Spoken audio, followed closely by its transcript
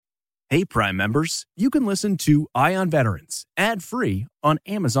Hey, Prime members, you can listen to Eye on Veterans ad-free on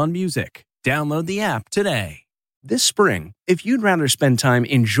Amazon Music. Download the app today. This spring, if you'd rather spend time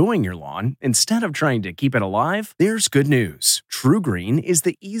enjoying your lawn instead of trying to keep it alive, there's good news. TruGreen is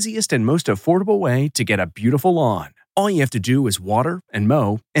the easiest and most affordable way to get a beautiful lawn. All you have to do is water and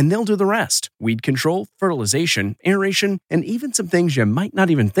mow, and they'll do the rest. Weed control, fertilization, aeration, and even some things you might not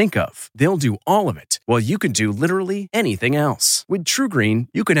even think of. They'll do all of it, while you can do literally anything else. With TruGreen,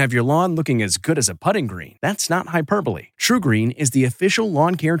 you can have your lawn looking as good as a putting green. That's not hyperbole. TruGreen is the official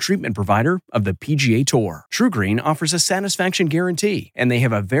lawn care treatment provider of the PGA Tour. TruGreen offers a satisfaction guarantee, and they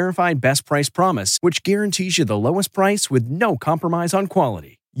have a verified best price promise, which guarantees you the lowest price with no compromise on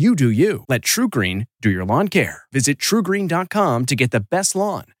quality. You do you. Let TruGreen do your lawn care. Visit TruGreen.com to get the best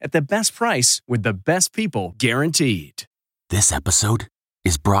lawn at the best price with the best people guaranteed. This episode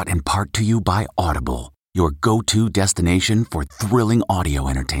is brought in part to you by Audible, your go-to destination for thrilling audio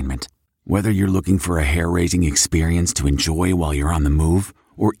entertainment. Whether you're looking for a hair-raising experience to enjoy while you're on the move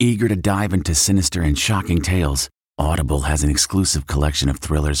or eager to dive into sinister and shocking tales, Audible has an exclusive collection of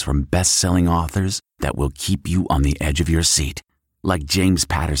thrillers from best-selling authors that will keep you on the edge of your seat. Like James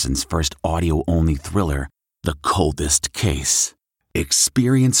Patterson's first audio-only thriller, The Coldest Case.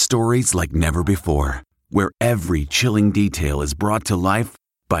 Experience stories like never before, where every chilling detail is brought to life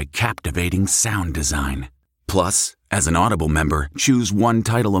by captivating sound design. Plus, as an Audible member, choose one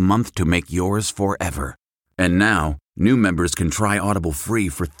title a month to make yours forever. And now, new members can try Audible free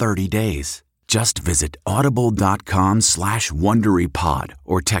for 30 days. Just visit audible.com/WonderyPod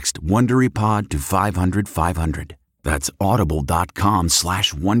or text WonderyPod to 500-500. That's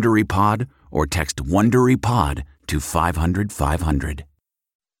audible.com/WonderyPod or text WonderyPod to 500-500.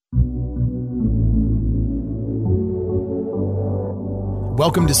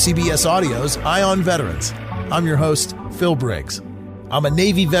 Welcome to CBS Audio's Eye on Veterans. I'm your host, Phil Briggs. I'm a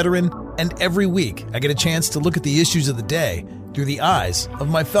Navy veteran, and every week I get a chance to look at the issues of the day through the eyes of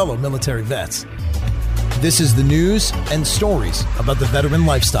my fellow military vets. This is the news and stories about the veteran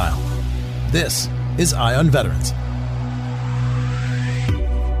lifestyle. This is Eye on Veterans.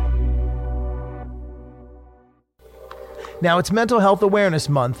 Now, it's Mental Health Awareness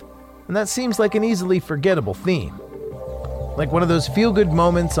Month, and that seems like an easily forgettable theme. Like one of those feel-good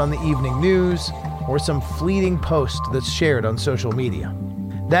moments on the evening news, or some fleeting post that's shared on social media.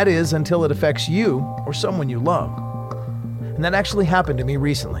 That is, until it affects you or someone you love. And that actually happened to me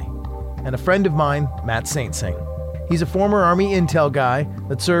recently. And a friend of mine, Matt Saintsing. He's a former Army intel guy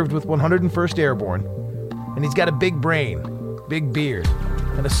that served with 101st Airborne. And he's got a big brain, big beard,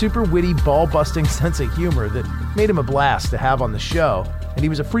 and a super witty, ball-busting sense of humor that made him a blast to have on the show, and he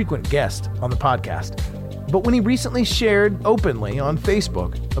was a frequent guest on the podcast. But when he recently shared openly on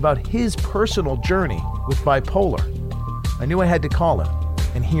Facebook about his personal journey with bipolar, I knew I had to call him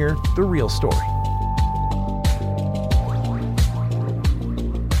and hear the real story.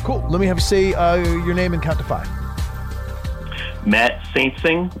 Cool. Let me have you say your name and count to 5. Matt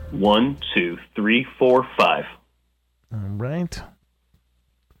Saintsing, 1, 2, 3, 4, 5. All right.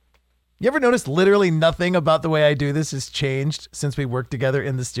 You ever notice literally nothing about the way I do this has changed since we worked together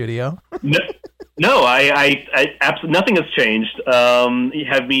in the studio? No, I absolutely nothing has changed. You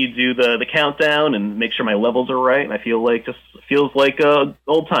have me do the countdown and make sure my levels are right, and I feel like feels like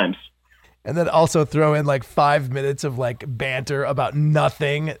old times. And then also throw in like 5 minutes of like banter about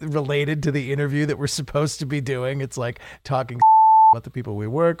nothing related to the interview that we're supposed to be doing. It's like talking about the people we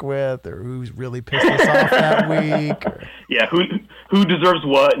work with, or who's really pissed us off that week. Or... Yeah, who deserves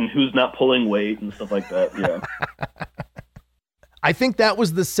what and who's not pulling weight and stuff like that. Yeah. I think that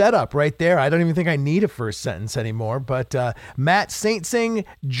was the setup right there. I don't even think I need a first sentence anymore. But Matt Saintsing,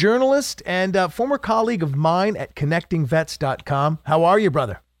 journalist and former colleague of mine at connectingvets.com. How are you,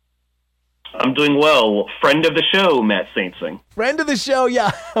 brother? I'm doing well. Friend of the show, Matt Saintsing. Friend of the show,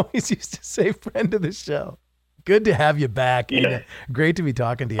 yeah. I always used to say friend of the show. Good to have you back. Yeah. Great to be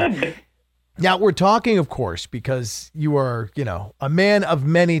talking to you. Now, we're talking, of course, because you are, a man of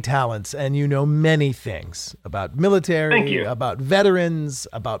many talents, and you know many things about military, about veterans,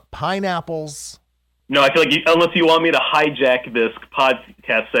 about pineapples. No, I feel like unless you want me to hijack this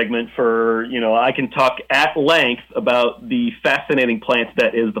podcast segment for, I can talk at length about the fascinating plant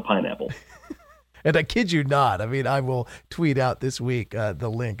that is the pineapple. And I kid you not. I mean, I will tweet out this week the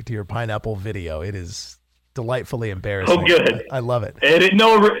link to your pineapple video. It is delightfully embarrassing. Oh, good. I love it. It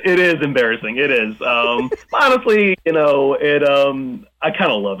is embarrassing. It is. Honestly, I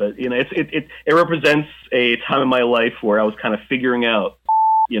kind of love it. It represents a time in my life where I was kind of figuring out,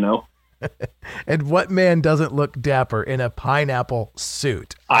 And what man doesn't look dapper in a pineapple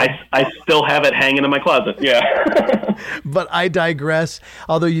suit? I still have it hanging in my closet. Yeah. But I digress.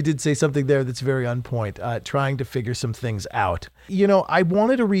 Although you did say something there that's very on point, trying to figure some things out. I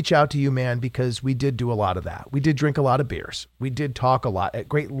wanted to reach out to you, man, because we did do a lot of that. We did drink a lot of beers. We did talk a lot at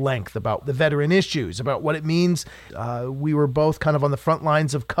great length about the veteran issues, about what it means. We were both kind of on the front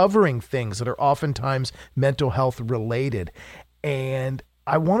lines of covering things that are oftentimes mental health related. And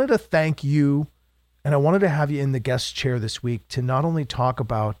I wanted to thank you, and I wanted to have you in the guest chair this week to not only talk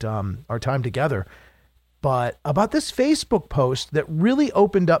about our time together, but about this Facebook post that really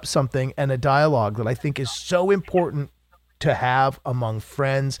opened up something and a dialogue that I think is so important to have among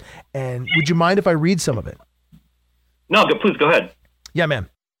friends. And would you mind if I read some of it? No, please go ahead. Yeah, man.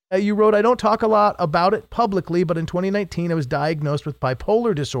 You wrote, I don't talk a lot about it publicly, but in 2019, I was diagnosed with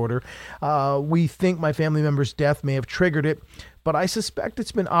bipolar disorder. We think my family member's death may have triggered it, but I suspect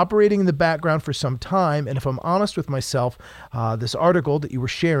it's been operating in the background for some time. And if I'm honest with myself, this article that you were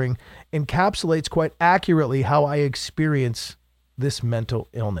sharing encapsulates quite accurately how I experience this mental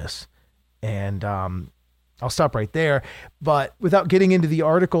illness. And I'll stop right there. But without getting into the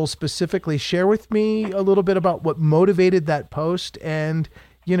article specifically, share with me a little bit about what motivated that post and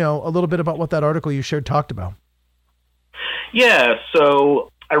a little bit about what that article you shared talked about. Yeah,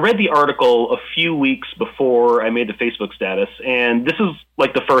 so I read the article a few weeks before I made the Facebook status, and this is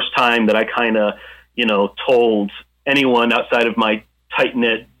like the first time that I kind of, told anyone outside of my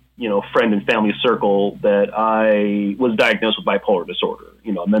tight-knit, friend and family circle that I was diagnosed with bipolar disorder,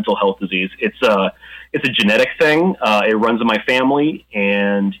 a mental health disease. It's a genetic thing. It runs in my family,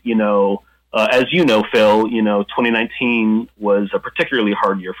 and, as you know, Phil, 2019 was a particularly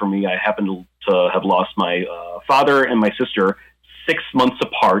hard year for me. I happened to have lost my father and my sister 6 months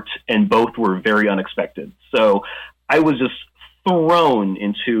apart, and both were very unexpected. So I was just thrown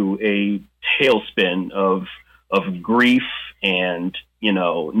into a tailspin of grief and,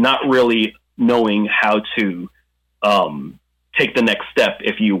 not really knowing how to take the next step,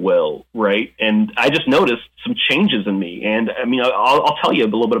 if you will, right? And I just noticed some changes in me. And I mean, I'll tell you a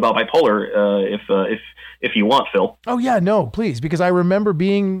little bit about bipolar if you want, Phil. Oh yeah, no, please, because I remember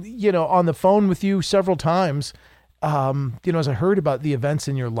being, on the phone with you several times, as I heard about the events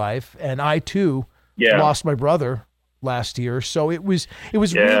in your life, and I too lost my brother last year. So it was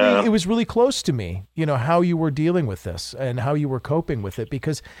really close to me, how you were dealing with this and how you were coping with it,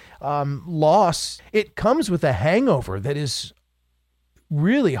 because loss, it comes with a hangover that is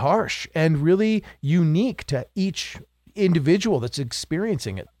really harsh and really unique to each individual that's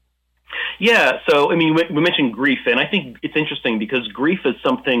experiencing it. Yeah. So, I mean, we mentioned grief, and I think it's interesting because grief is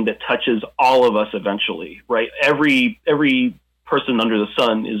something that touches all of us eventually, right? Every person under the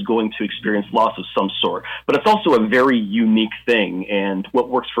sun is going to experience loss of some sort, but it's also a very unique thing. And what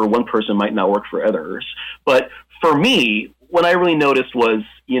works for one person might not work for others. But for me, what I really noticed was,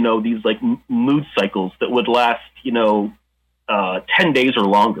 these like mood cycles that would last, 10 days or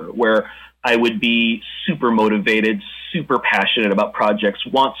longer, where I would be super motivated, super passionate about projects,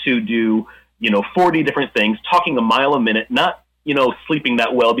 want to do, 40 different things, talking a mile a minute, not, sleeping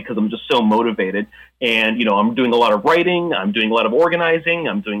that well because I'm just so motivated. And, I'm doing a lot of writing, I'm doing a lot of organizing,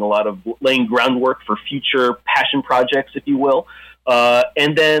 I'm doing a lot of laying groundwork for future passion projects, if you will.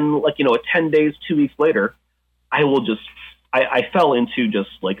 And then 10 days, 2 weeks later, I fell into just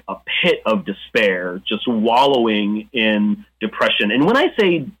like a pit of despair, just wallowing in depression. And when I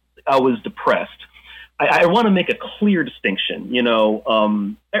say I was depressed, I want to make a clear distinction.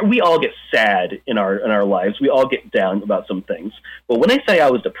 We all get sad in our lives. We all get down about some things. But when I say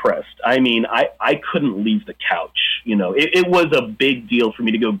I was depressed, I mean, I couldn't leave the couch. It was a big deal for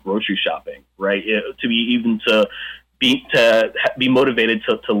me to go grocery shopping, right? To be motivated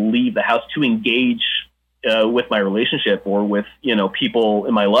to leave the house, to engage with my relationship or with, people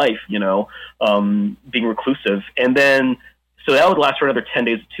in my life, being reclusive. And then, so that would last for another 10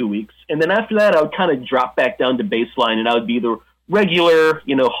 days to 2 weeks. And then after that, I would kind of drop back down to baseline, and I would be the regular,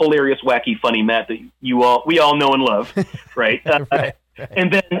 hilarious, wacky, funny Matt that we all know and love. Right. Right.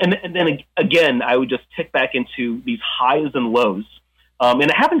 And then again, I would just tick back into these highs and lows. And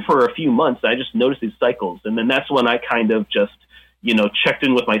it happened for a few months. I just noticed these cycles. And then that's when I kind of just, checked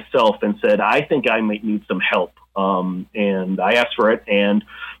in with myself and said, I think I might need some help. And I asked for it and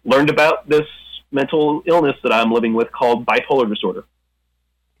learned about this mental illness that I'm living with called bipolar disorder.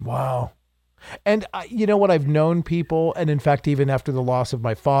 Wow. And what, I've known people, and in fact, even after the loss of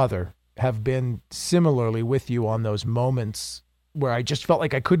my father, have been similarly with you on those moments where I just felt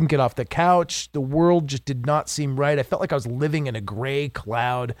like I couldn't get off the couch. The world just did not seem right. I felt like I was living in a gray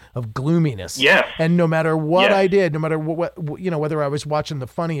cloud of gloominess. Yes. And no matter what Yes. I did, no matter what, whether I was watching the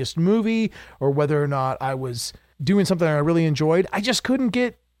funniest movie or whether or not I was doing something I really enjoyed, I just couldn't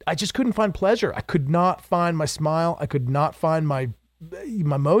find pleasure. I could not find my smile. I could not find my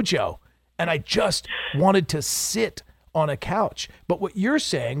mojo. And I just wanted to sit on a couch. But what you're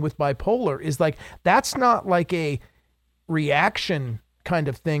saying with bipolar is like, that's not like a reaction kind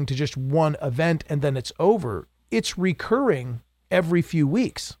of thing to just one event and then it's over. It's recurring every few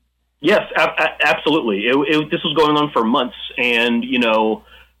weeks. Yes, absolutely. This was going on for months, and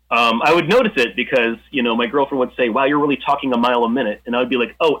I would notice it because my girlfriend would say, "Wow, you're really talking a mile a minute," and I would be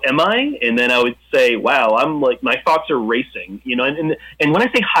like, "Oh, am I?" And then I would say, "Wow, I'm like my thoughts are racing," And when I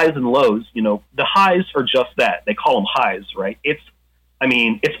say highs and lows, the highs are just that. They call them highs, right? It's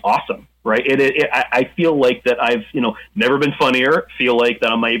awesome, right? I feel like that I've never been funnier. Feel like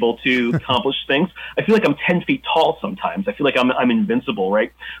that I'm able to accomplish things. I feel like I'm 10 feet tall sometimes. I feel like I'm invincible,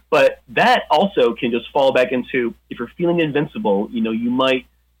 right? But that also can just fall back into, if you're feeling invincible, you might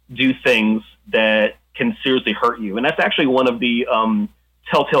do things that can seriously hurt you. And that's actually one of the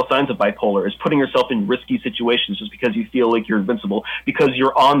telltale signs of bipolar, is putting yourself in risky situations just because you feel like you're invincible, because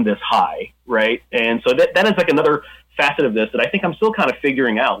you're on this high, right? And so that is like another facet of this that I think I'm still kind of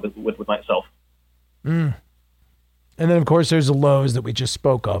figuring out with myself. And then, of course, there's the lows that we just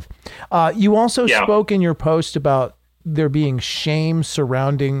spoke of. You also spoke in your post about there being shame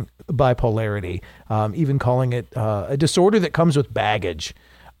surrounding bipolarity, even calling it a disorder that comes with baggage.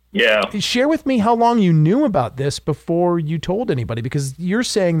 Yeah. Share with me how long you knew about this before you told anybody, because you're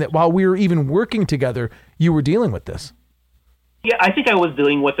saying that while we were even working together, you were dealing with this. Yeah, I think I was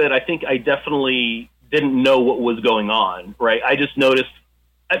dealing with it. I think I definitely didn't know what was going on, right? I just noticed,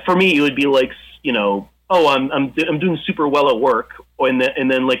 for me, it would be like, oh, I'm doing super well at work, and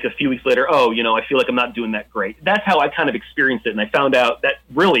then like a few weeks later, oh, I feel like I'm not doing that great. That's how I kind of experienced it, and I found out that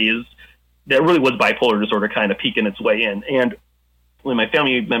really was bipolar disorder kind of peeking its way in. And when my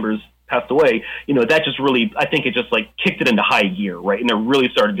family members passed away, that just really, I think it just like kicked it into high gear, right? And it really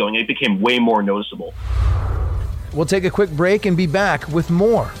started going. It became way more noticeable. We'll take a quick break and be back with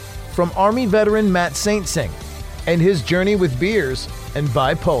more from Army veteran Matt Saintsing and his journey with beers and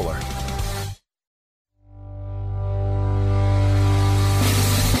bipolar.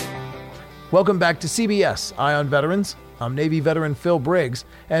 Welcome back to CBS Eye on Veterans. I'm Navy veteran Phil Briggs,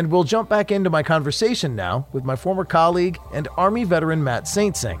 and we'll jump back into my conversation now with my former colleague and Army veteran Matt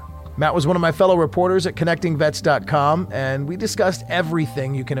Saintsing. Matt was one of my fellow reporters at ConnectingVets.com, and we discussed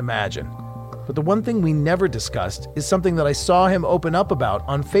everything you can imagine. But the one thing we never discussed is something that I saw him open up about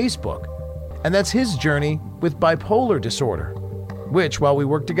on Facebook, and that's his journey with bipolar disorder, which, while we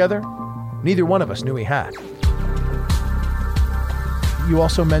worked together, neither one of us knew he had. You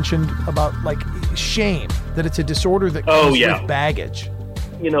also mentioned about shame, that it's a disorder that comes with baggage.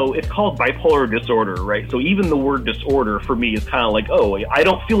 It's called bipolar disorder, right? So even the word disorder for me is kind of like, oh, I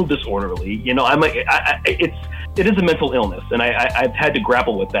don't feel disorderly. It is a mental illness, and I've had to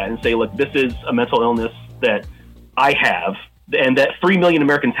grapple with that and say, look, this is a mental illness that I have, and that 3 million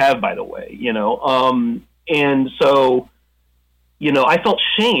Americans have, by the way. And so, I felt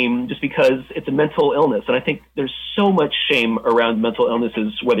shame just because it's a mental illness, and I think there's so much shame around mental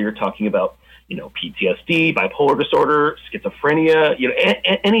illnesses, whether you're talking about PTSD, bipolar disorder, schizophrenia,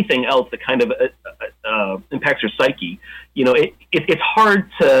 anything else that kind of impacts your psyche. It's hard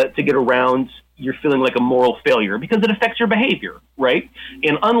to get around. You're feeling like a moral failure because it affects your behavior, right?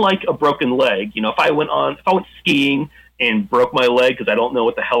 And unlike a broken leg, if I went skiing and broke my leg because I don't know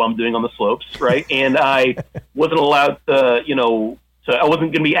what the hell I'm doing on the slopes, right? And I wasn't allowed to, I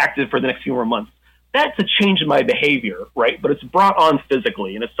wasn't going to be active for the next few more months. That's a change in my behavior, right? But it's brought on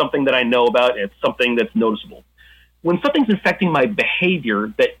physically, and it's something that I know about, and it's something that's noticeable. When something's affecting my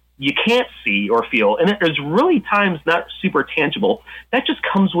behavior that you can't see or feel, and there's really times not super tangible, that just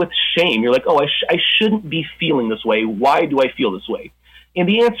comes with shame. You're like, oh, I shouldn't be feeling this way. Why do I feel this way? And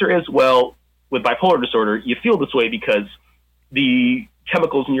the answer is, well, with bipolar disorder, you feel this way because the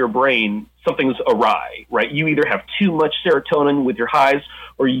chemicals in your brain, something's awry, right? You either have too much serotonin with your highs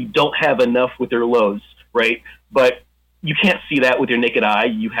or you don't have enough with your lows, right? But you can't see that with your naked eye.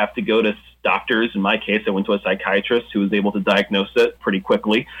 You have to go to doctors. In my case, I went to a psychiatrist who was able to diagnose it pretty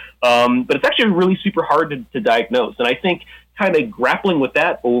quickly. But it's actually really super hard to diagnose. And I think kind of grappling with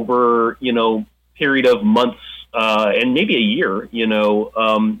that over, period of months and maybe a year,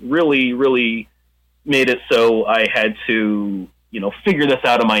 really, really made it so I had to, figure this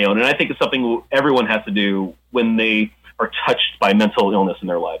out on my own. And I think it's something everyone has to do when they are touched by mental illness in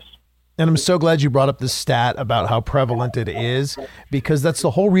their lives. And I'm so glad you brought up this stat about how prevalent it is, because that's the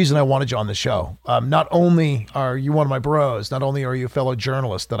whole reason I wanted you on the show. Not only are you one of my bros, not only are you a fellow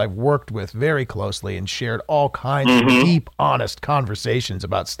journalist that I've worked with very closely and shared all kinds of deep, honest conversations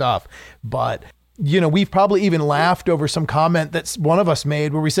about stuff, but we've probably even laughed over some comment that one of us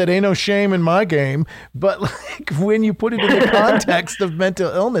made where we said, ain't no shame in my game. But like when you put it in the context of mental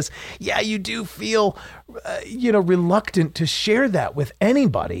illness, you do feel, reluctant to share that with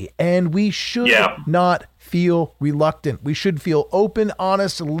anybody. And we should not feel reluctant. We should feel open,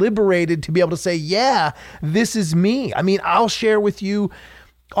 honest, liberated to be able to say, this is me. I mean, I'll share with you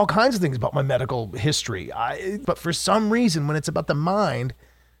all kinds of things about my medical history. But for some reason, when it's about the mind,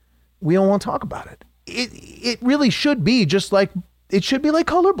 we don't want to talk about it. It really should be just like, it should be like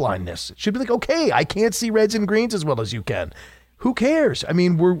colorblindness. It should be like, okay, I can't see reds and greens as well as you can. Who cares? I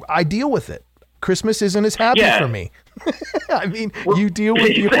mean, I deal with it. Christmas isn't as happy for me. I mean, you deal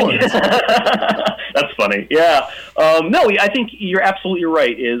with yours. That's funny. Yeah. No, I think you're absolutely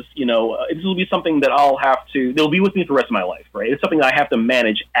right. This will be something that they'll be with me for the rest of my life, right? It's something that I have to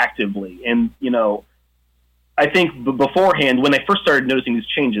manage actively. And, I think beforehand, when I first started noticing these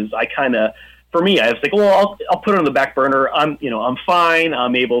changes, I was like, well, I'll put it on the back burner. I'm fine.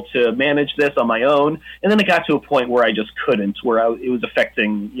 I'm able to manage this on my own. And then it got to a point where I just couldn't, where it was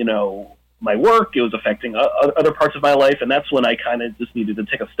affecting, my work. It was affecting other parts of my life. And that's when I kind of just needed to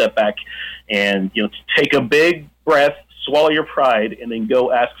take a step back and, take a big breath, swallow your pride, and then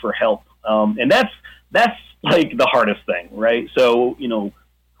go ask for help. And that's like the hardest thing, right? So,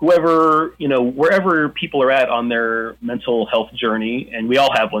 wherever people are at on their mental health journey, and we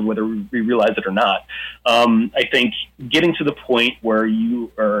all have one, whether we realize it or not, I think getting to the point where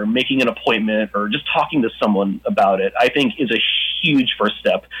you are making an appointment or just talking to someone about it, I think is a huge first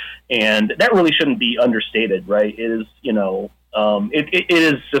step. And that really shouldn't be understated, right? It is, it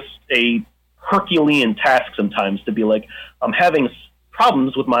is just a Herculean task sometimes to be like, I'm having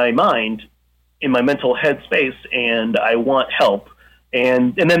problems with my mind in my mental headspace and I want help.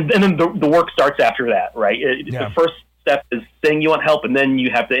 And then the work starts after that, right? The first step is saying you want help, and then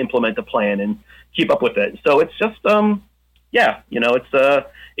you have to implement the plan and keep up with it. So it's just, it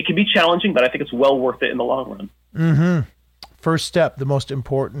can be challenging, but I think it's well worth it in the long run. Mm-hmm. First step, the most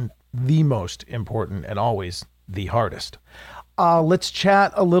important, and always the hardest. Let's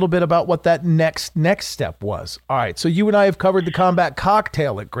chat a little bit about what that next step was. All right. So you and I have covered the Combat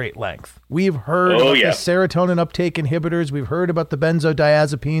Cocktail at great length. We've heard about the serotonin uptake inhibitors. We've heard about the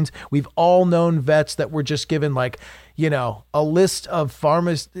benzodiazepines. We've all known vets that were just given a list of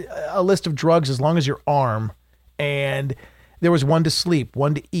drugs as long as your arm. And there was one to sleep,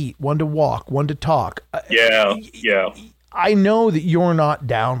 one to eat, one to walk, one to talk. Yeah. I know that you're not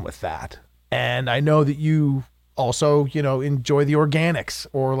down with that. And I know that you also, enjoy the organics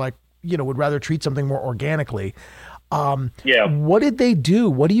or would rather treat something more organically. What did they do?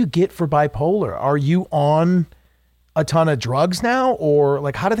 What do you get for bipolar? Are you on a ton of drugs now,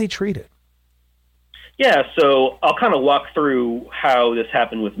 or how do they treat it? Yeah. So I'll kind of walk through how this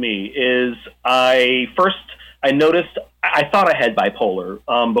happened with me. I noticed, I thought I had bipolar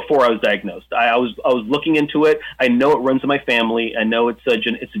before I was diagnosed. I was looking into it. I know it runs in my family. I know it's a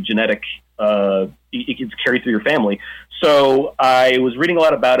genetic. It gets carried through your family. So I was reading a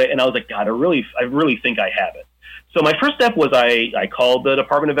lot about it, and I was like, God, I really think I have it. So my first step was I called the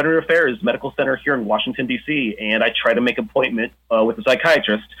Department of Veterans Affairs Medical Center here in Washington, D.C., and I tried to make an appointment with a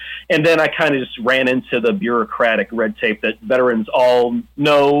psychiatrist. And then I kind of just ran into the bureaucratic red tape that veterans all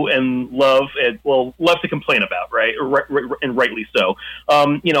know and love to complain about, right? And rightly so.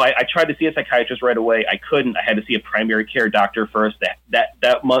 I tried to see a psychiatrist right away. I couldn't. I had to see a primary care doctor first. That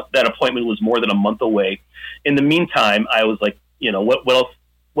appointment was more than a month away. In the meantime, I was like,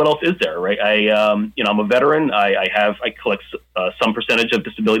 what else is there, right? I'm a veteran. I collect some percentage of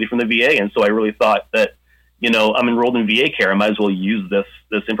disability from the VA. And so I really thought that, I'm enrolled in VA care. I might as well use this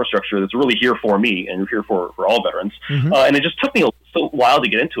infrastructure that's really here for me and here for all veterans. Mm-hmm. And it just took me a while to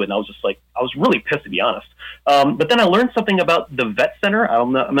get into it. And I was just like, I was really pissed, to be honest. But then I learned something about the Vet Center.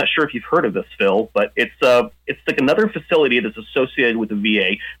 I'm not sure if you've heard of this, Phil, but it's like another facility that's associated with the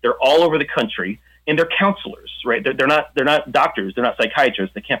VA. They're all over the country. And they're counselors, right? They're not doctors. They're not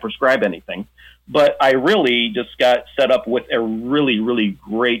psychiatrists. They can't prescribe anything. But I really just got set up with a really, really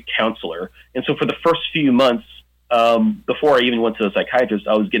great counselor. And so for the first few months, before I even went to the psychiatrist,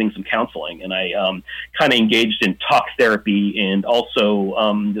 I was getting some counseling. And I kind of engaged in talk therapy and also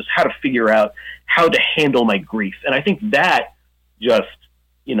just how to figure out how to handle my grief. And I think that just,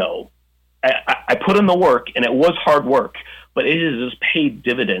 I put in the work, and it was hard work. But it has just paid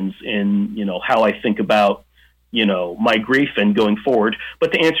dividends in, how I think about, my grief and going forward.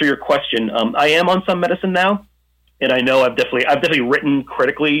 But to answer your question, I am on some medicine now. And I know I've definitely written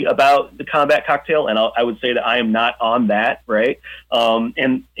critically about the Combat Cocktail, and I would say that I am not on that, right?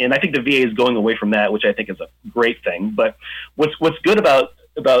 And I think the VA is going away from that, which I think is a great thing. But what's good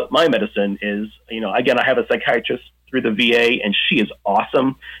about my medicine is, again, I have a psychiatrist through the VA, and she is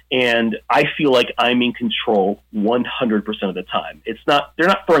awesome, and I feel like I'm in control 100% of the time. They're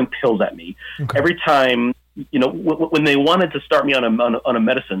not throwing pills at me. Okay. Every time, when they wanted to start me on a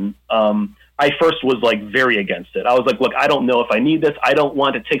medicine, I first was like very against it. I was like, look, I don't know if I need this. I don't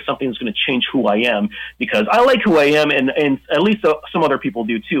want to take something that's going to change who I am, because I like who I am, and at least some other people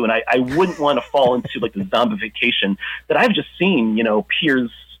do too. And I wouldn't want to fall into like the zombification that I've just seen,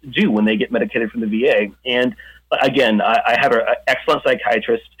 peers do when they get medicated from the VA. And again, I have an excellent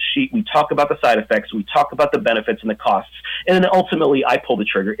psychiatrist. We talk about the side effects, we talk about the benefits and the costs, and then ultimately I pull the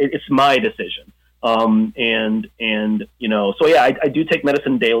trigger. It's my decision. So yeah, I do take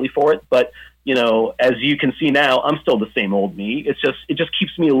medicine daily for it, but as you can see now, I'm still the same old me. It just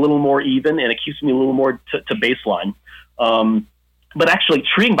keeps me a little more even, and it keeps me a little more to baseline. But actually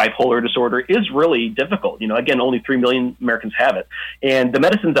treating bipolar disorder is really difficult. Again, only 3 million Americans have it. And the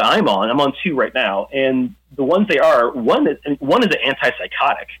medicines that I'm on 2 right now. And the ones they are, one is an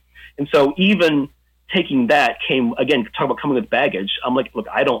antipsychotic. And so even taking that came, again, talk about coming with baggage. I'm like, look,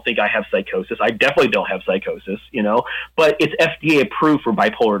 I don't think I have psychosis. I definitely don't have psychosis, but it's FDA approved for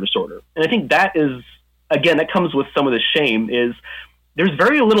bipolar disorder. And I think that is, again, that comes with some of the shame is there's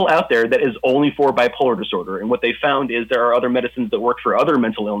very little out there that is only for bipolar disorder. And what they found is there are other medicines that work for other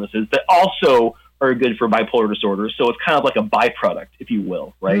mental illnesses that also are good for bipolar disorder. So it's kind of like a byproduct, if you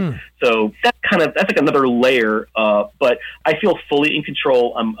will, right? So that's like another layer. But I feel fully in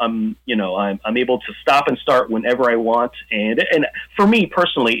control. I'm able to stop and start whenever I want. And for me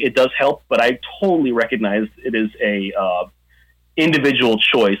personally, it does help, but I totally recognize it is a individual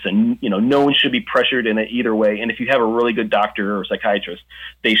choice, and no one should be pressured in it either way. And if you have a really good doctor or psychiatrist,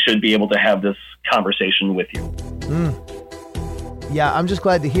 they should be able to have this conversation with you. Yeah, I'm just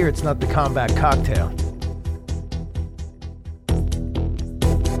glad to hear it's not the Combat Cocktail.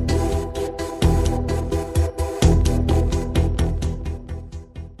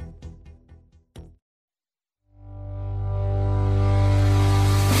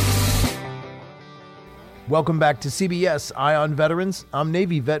 Welcome back to CBS Eye on Veterans. I'm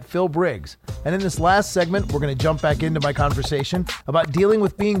Navy vet Phil Briggs. And in this last segment, we're going to jump back into my conversation about dealing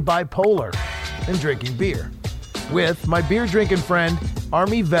with being bipolar and drinking beer with my beer-drinking friend,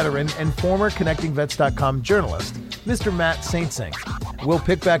 Army veteran, and former ConnectingVets.com journalist, Mr. Matt Saintsing. We'll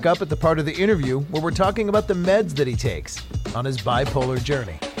pick back up at the part of the interview where we're talking about the meds that he takes on his bipolar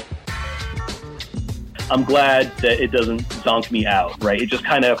journey. I'm glad that it doesn't zonk me out, right? It just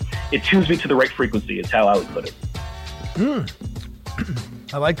it tunes me to the right frequency is how I would put it.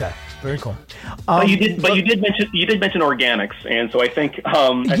 I like that. Very cool. But you did mention organics, and so I think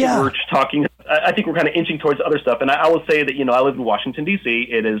we're talking. I think we're kind of inching towards other stuff. And I will say that I live in Washington D.C.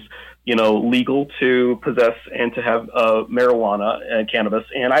 It is legal to possess and to have marijuana and cannabis.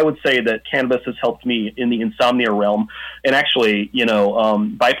 And I would say that cannabis has helped me in the insomnia realm. And actually,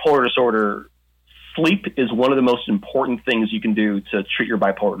 bipolar disorder. Sleep is one of the most important things you can do to treat your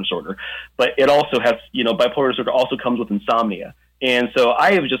bipolar disorder. But it also has, bipolar disorder also comes with insomnia. And so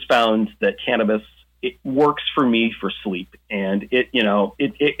I have just found that cannabis, it works for me for sleep. And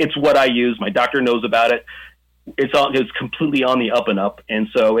it's what I use. My doctor knows about it. It's completely on the up and up. And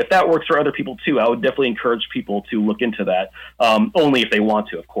so if that works for other people too, I would definitely encourage people to look into that, only if they want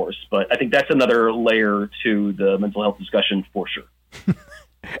to, of course. But I think that's another layer to the mental health discussion for sure.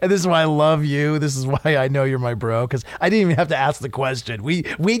 And this is why I love you. This is why I know you're my bro, because I didn't even have to ask the question.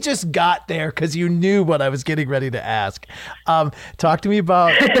 We just got there because you knew what I was getting ready to ask. Talk to me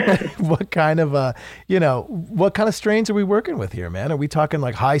about what kind of strains are we working with here, man? Are we talking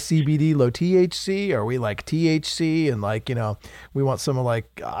like high CBD, low THC? Are we like THC and we want some of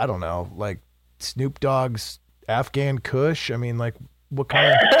like Snoop Dogg's Afghan Kush? I mean, like what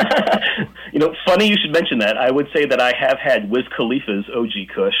kind of... Funny you should mention that. I would say that I have had Wiz Khalifa's OG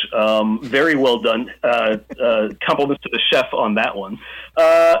Kush. Very well done. Compliments to the chef on that one.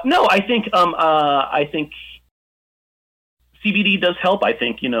 No, I think CBD does help. I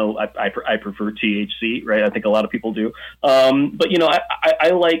think I prefer THC, right? I think a lot of people do. But I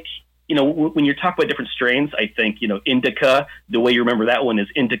like. When you're talking about different strains, I think, indica, the way you remember that one is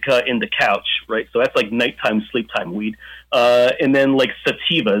indica in the couch, right? So that's like nighttime, sleep time weed. And then like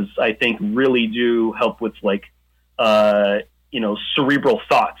sativas, I think really do help with cerebral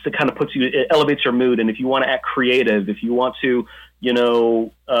thoughts. It kind of it elevates your mood. And if you want to act creative, if you want to,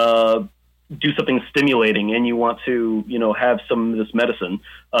 do something stimulating and you want to, have some of this medicine,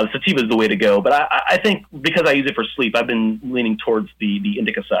 sativa is the way to go. But I think because I use it for sleep, I've been leaning towards the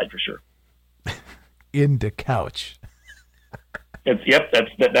indica side for sure. Indicouch.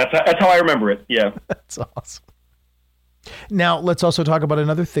 That's how I remember it. Yeah. That's awesome. Now, let's also talk about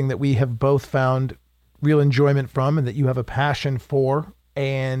another thing that we have both found real enjoyment from and that you have a passion for.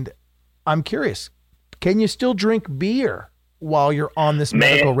 And I'm curious, can you still drink beer while you're on this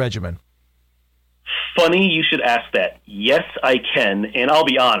medical regimen? Funny you should ask that. Yes, I can. And I'll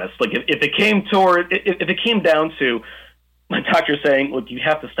be honest, like if it came down to my doctor saying, look, you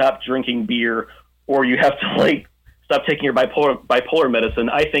have to stop drinking beer or you have to stop taking your bipolar medicine,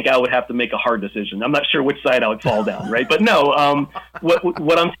 I think I would have to make a hard decision. I'm not sure which side I would fall down, right? But no,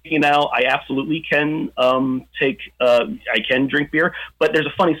 what I'm taking now, I absolutely can I can drink beer. But there's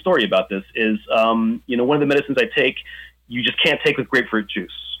a funny story about this is, one of the medicines I take, you just can't take with grapefruit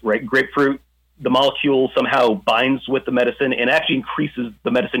juice, right? Grapefruit, the molecule somehow binds with the medicine and actually increases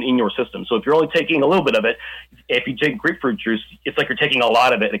the medicine in your system. So if you're only taking a little bit of it, if you take grapefruit juice, it's like you're taking a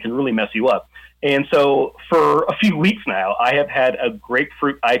lot of it and it can really mess you up. And so for a few weeks now, I have had a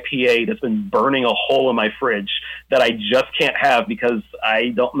grapefruit IPA that's been burning a hole in my fridge that I just can't have because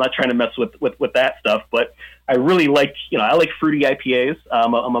I'm not trying to mess with that stuff. But I really like, I like fruity IPAs.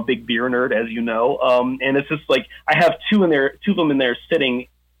 I'm a big beer nerd, as you know. And it's just like, I have two of them in there sitting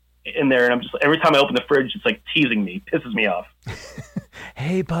in there. And I'm just, every time I open the fridge, it's like teasing me, pisses me off.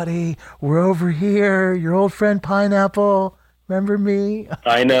 Hey buddy, we're over here. Your old friend Pineapple. Remember me?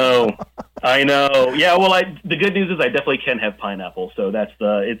 I know. Yeah, well, the good news is I definitely can have pineapple, so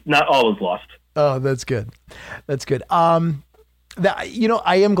it's not always lost. Oh, that's good. That's good. I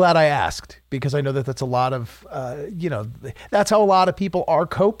am glad I asked because I know that that's a lot of, that's how a lot of people are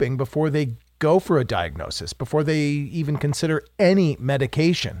coping before they go for a diagnosis, before they even consider any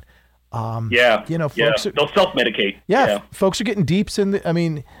medication. Folks they'll self-medicate. Yeah, folks are getting deep in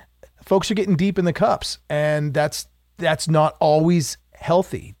the cups, and that's not always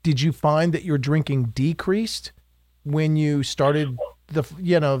healthy. Did you find that your drinking decreased when you started the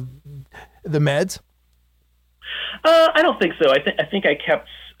meds? I don't think so. I think I kept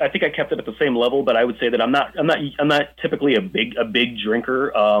it at the same level, but I would say that I'm not typically a big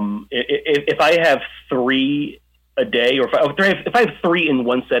drinker. If I have 3 a day, or if I have 3 in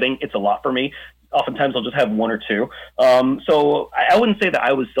one setting, it's a lot for me. Oftentimes I'll just have 1 or 2. So I wouldn't say that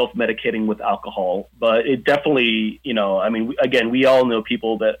I was self-medicating with alcohol, but it definitely, we all know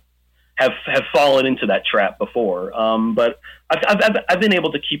people that have fallen into that trap before. But I've been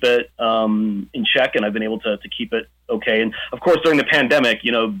able to keep it in check, and I've been able to keep it okay. And of course, during the pandemic,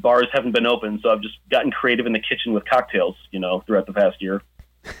 bars haven't been open, so I've just gotten creative in the kitchen with cocktails, throughout the past year.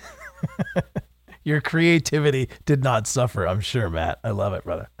 Your creativity did not suffer, I'm sure, Matt. I love it,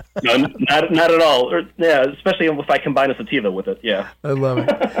 brother. No, not at all. Especially if I combine a sativa with it. Yeah. I love it.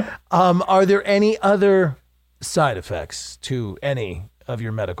 Are there any other side effects to any of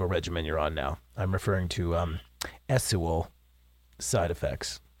your medical regimen you're on now? I'm referring to Essual side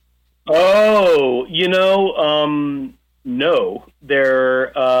effects. Oh, no,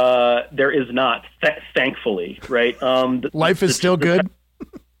 there is not, thankfully, right? Life is still good?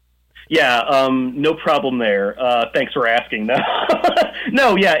 Yeah, no problem there. Thanks for asking.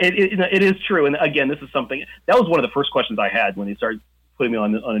 No, yeah, it is true. And again, this is something that was one of the first questions I had when they started putting me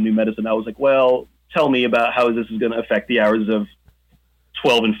on a new medicine. I was like, well, tell me about how this is going to affect the hours of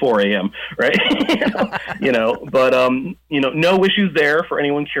 12 and 4 a.m. Right? But no issues there for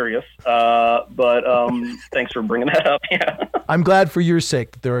anyone curious. But thanks for bringing that up. Yeah. I'm glad for your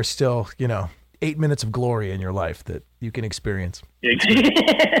sake that there are still, 8 minutes of glory in your life that you can experience.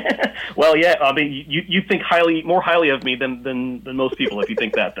 Well, yeah. I mean, you think more highly of me than most people if you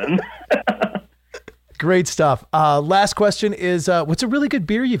think that. Then. Great stuff. Last question is, what's a really good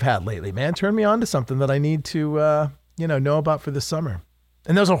beer you've had lately, man? Turn me on to something that I need to, know about for the summer.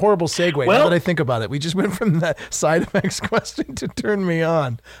 And that was a horrible segue. Well, now that I think about it, we just went from that side effects question to turn me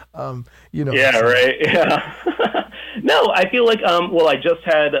on. Yeah, right. Yeah. No, I feel like, I just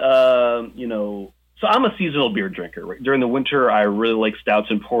had, so I'm a seasonal beer drinker. Right? During the winter, I really like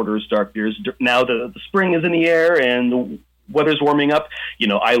stouts and porters, dark beers. Now the spring is in the air and the weather's warming up.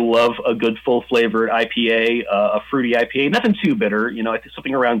 I love a good full flavored IPA, a fruity IPA, nothing too bitter. I think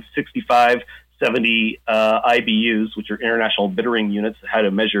something around 65, 70 IBUs, which are international bittering units, how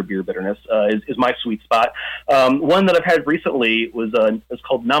to measure beer bitterness, is my sweet spot. One that I've had recently is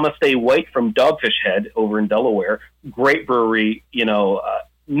called Namaste White from Dogfish Head over in Delaware. Great brewery.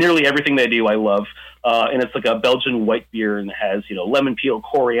 nearly everything they do, I love. And it's like a Belgian white beer, and it has, lemon peel,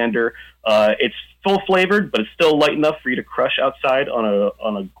 coriander. It's full flavored, but it's still light enough for you to crush outside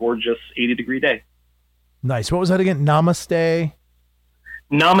on a gorgeous 80-degree day. Nice. What was that again? Namaste?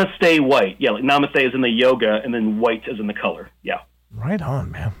 Namaste white. Yeah, like namaste is in the yoga, and then white is in the color. Yeah. Right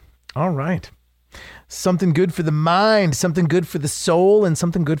on, man. All right. Something good for the mind, something good for the soul, and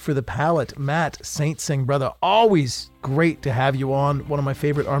something good for the palate. Matt Saint Singh, brother, always great to have you on. One of my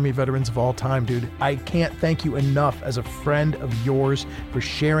favorite Army veterans of all time, dude. I can't thank you enough as a friend of yours for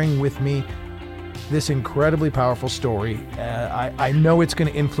sharing with me this incredibly powerful story. I know it's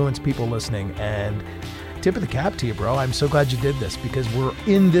going to influence people listening, and tip of the cap to you, bro. I'm so glad you did this, because we're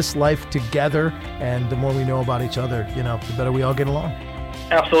in this life together, and the more we know about each other, the better we all get along.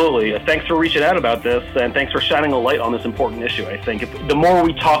 Absolutely. Thanks for reaching out about this, and thanks for shining a light on this important issue. I think the more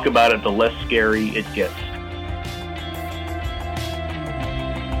we talk about it, the less scary it gets.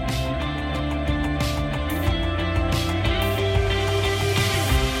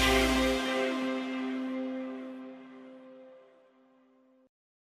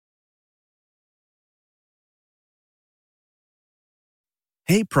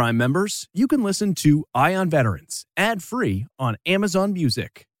 Hey, Prime members, you can listen to Eye on Veterans ad-free on Amazon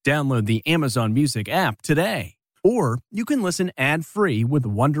Music. Download the Amazon Music app today. Or you can listen ad-free with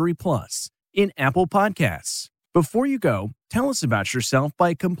Wondery Plus in Apple Podcasts. Before you go, tell us about yourself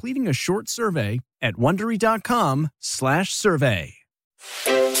by completing a short survey at Wondery.com/survey.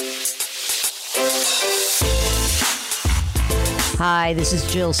 Hi, this is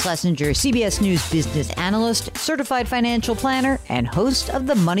Jill Schlesinger, CBS News business analyst, certified financial planner, and host of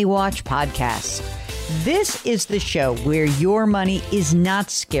the Money Watch podcast. This is the show where your money is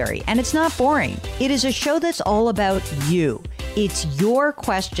not scary and it's not boring. It is a show that's all about you. It's your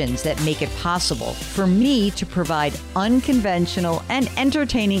questions that make it possible for me to provide unconventional and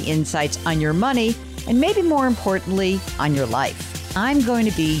entertaining insights on your money, and maybe more importantly, on your life. I'm going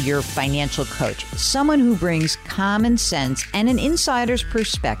to be your financial coach, someone who brings common sense and an insider's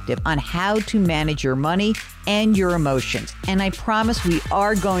perspective on how to manage your money and your emotions. And I promise we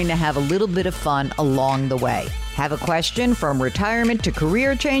are going to have a little bit of fun along the way. Have a question from retirement to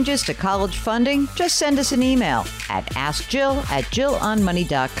career changes to college funding? Just send us an email at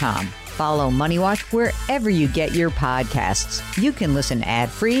askjill@jillonmoney.com. Follow Money Watch wherever you get your podcasts. You can listen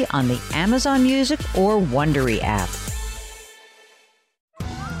ad-free on the Amazon Music or Wondery app.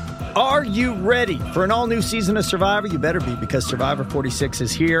 Are you ready for an all-new season of Survivor? You better be, because Survivor 46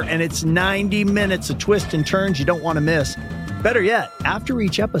 is here, and it's 90 minutes of twists and turns you don't want to miss. Better yet, after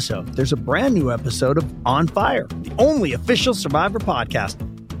each episode, there's a brand new episode of On Fire, the only official Survivor podcast.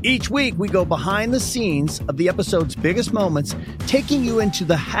 Each week, we go behind the scenes of the episode's biggest moments, taking you into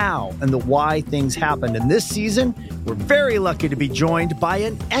the how and the why things happened. And this season, we're very lucky to be joined by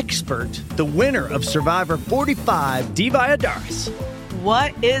an expert, the winner of Survivor 45, Dee Valladares.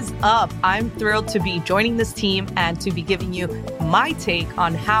 What is up? I'm thrilled to be joining this team and to be giving you my take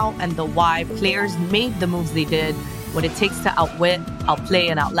on how and the why players made the moves they did, what it takes to outwit, outplay,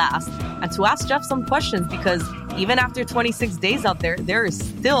 and outlast, and to ask Jeff some questions, because even after 26 days out there is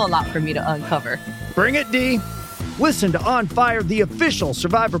still a lot for me to uncover. Bring it, Dee. Listen to On Fire, the official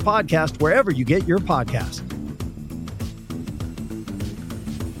Survivor podcast, wherever you get your podcasts.